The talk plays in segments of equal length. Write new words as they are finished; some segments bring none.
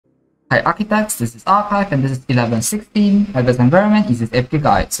Hi Architects, this is Arkchive and this is 11.16 Advanced Environment Easiest AFK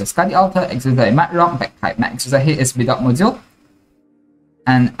Guide. So Study Altar, Exodia Mad Rock, Backpipe. My Exodia here is without module.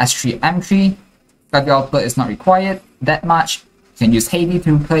 And S3 M3. Study Altar is not required that much. You can use Heidi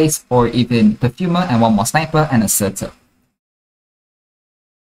to replace, or even Perfumer and one more Sniper and Asserter.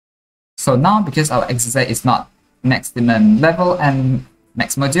 So now, because our Exodia is not maximum level and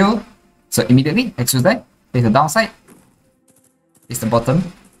max module, so immediately Exodia, face the downside, face the bottom.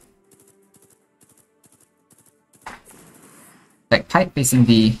 Backpipe facing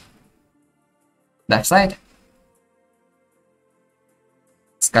the left side.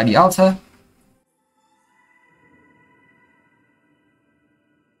 Study Altar.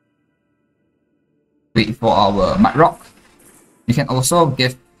 Wait for our Mud Rock. You can also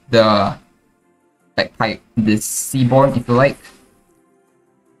give the Backpipe this Seaborn if you like.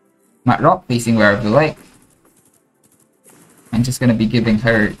 Mud Rock facing wherever you like. I'm just gonna be giving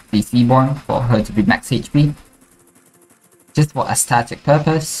her the Seaborn for her to be max HP. Just for aesthetic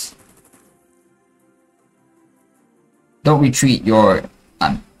purpose. Don't retreat your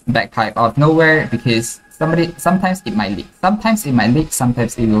Backpipe out of nowhere, because sometimes it might leak. Sometimes it might leak,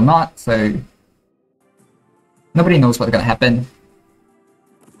 sometimes it will not, so nobody knows what's gonna happen.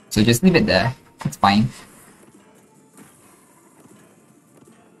 So just leave it there. It's fine.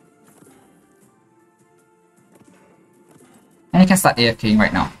 And you can start AFKing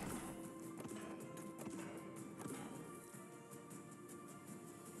right now.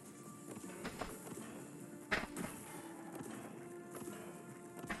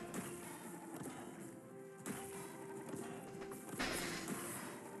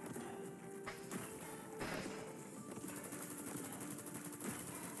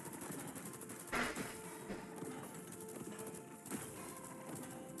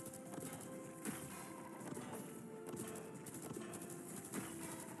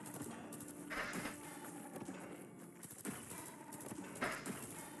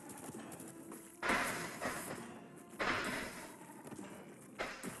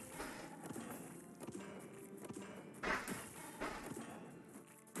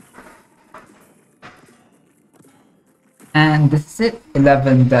 And this is it,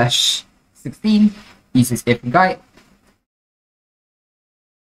 11-16 Easiest AFK Guide.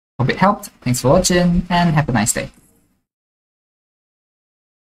 Hope it helped. Thanks for watching and have a nice day.